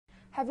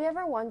Have you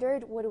ever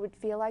wondered what it would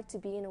feel like to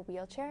be in a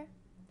wheelchair?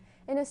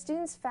 In a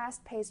student's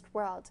fast-paced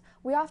world,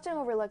 we often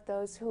overlook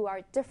those who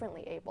are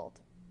differently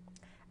abled.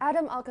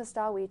 Adam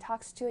Elkestawi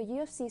talks to a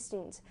U of C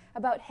student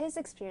about his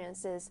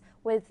experiences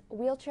with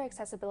wheelchair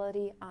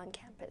accessibility on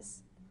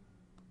campus.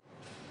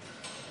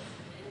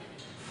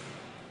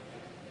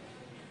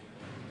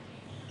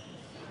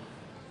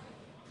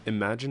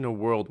 Imagine a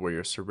world where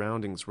your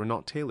surroundings were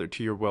not tailored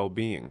to your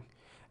well-being,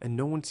 and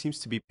no one seems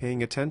to be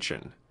paying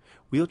attention.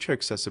 Wheelchair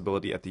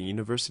accessibility at the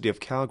University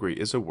of Calgary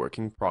is a work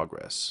in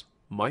progress.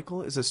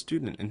 Michael is a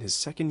student in his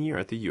second year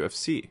at the U of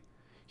C.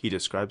 He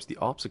describes the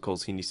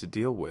obstacles he needs to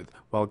deal with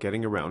while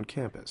getting around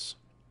campus.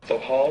 The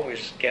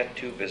hallways get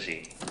too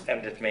busy,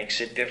 and it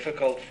makes it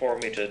difficult for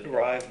me to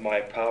drive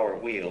my power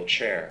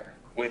wheelchair.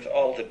 With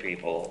all the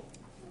people,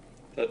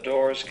 the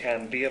doors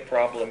can be a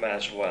problem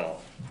as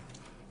well.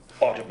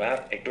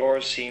 Automatic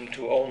doors seem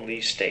to only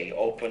stay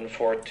open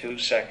for 2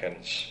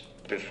 seconds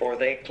before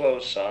they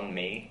close on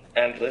me,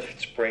 and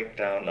lifts break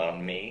down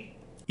on me.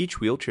 Each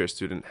wheelchair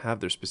student have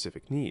their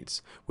specific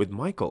needs. With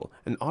Michael,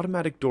 an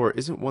automatic door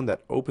isn't one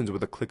that opens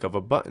with a click of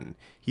a button.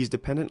 He's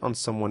dependent on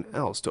someone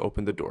else to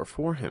open the door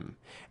for him.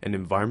 An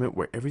environment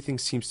where everything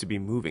seems to be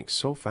moving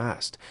so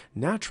fast.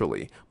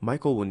 Naturally,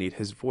 Michael will need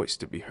his voice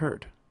to be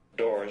heard.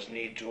 Doors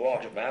need to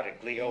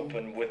automatically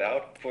open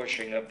without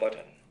pushing a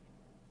button.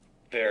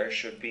 There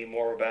should be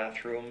more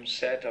bathrooms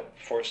set up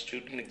for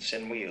students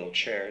in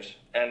wheelchairs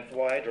and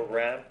wider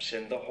ramps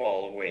in the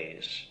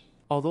hallways.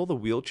 Although the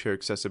wheelchair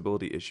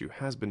accessibility issue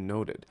has been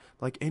noted,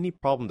 like any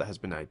problem that has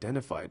been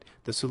identified,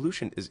 the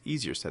solution is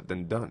easier said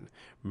than done.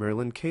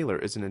 Merlin Kaler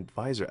is an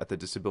advisor at the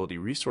Disability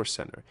Resource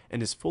Center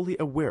and is fully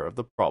aware of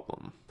the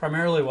problem.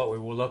 Primarily what we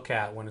will look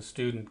at when a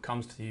student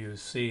comes to the U of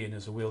C and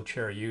is a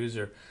wheelchair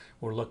user,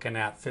 we're looking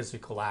at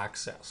physical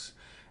access.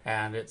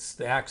 And it's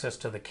the access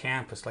to the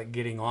campus, like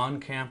getting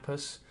on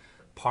campus,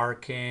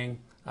 parking,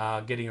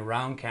 getting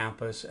around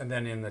campus, and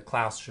then in the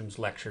classrooms,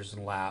 lectures,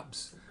 and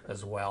labs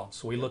as well.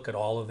 So we look at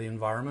all of the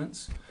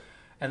environments,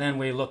 and then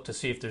we look to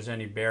see if there's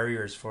any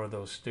barriers for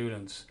those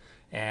students.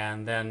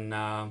 And then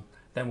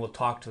we'll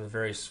talk to the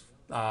various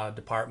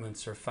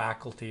departments or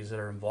faculties that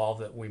are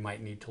involved that we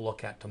might need to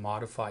look at to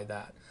modify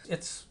that.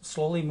 It's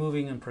slowly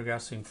moving and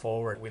progressing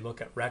forward. We look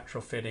at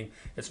retrofitting.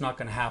 It's not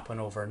going to happen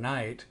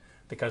overnight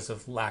because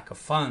of lack of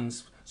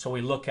funds. So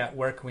we look at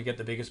where can we get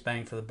the biggest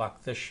bang for the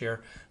buck this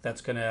year that's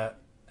going to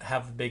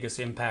have the biggest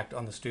impact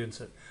on the students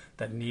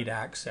that need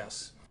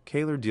access.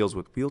 Kaler deals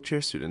with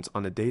wheelchair students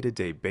on a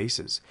day-to-day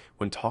basis.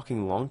 When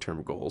talking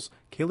long-term goals,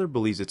 Kaler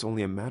believes it's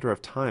only a matter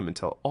of time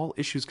until all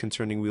issues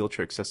concerning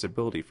wheelchair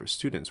accessibility for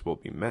students will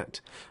be met.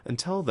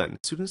 Until then,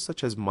 students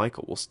such as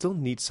Michael will still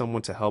need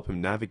someone to help him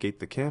navigate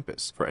the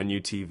campus. For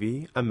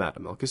NUTV, I'm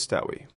Adam Elkestawi.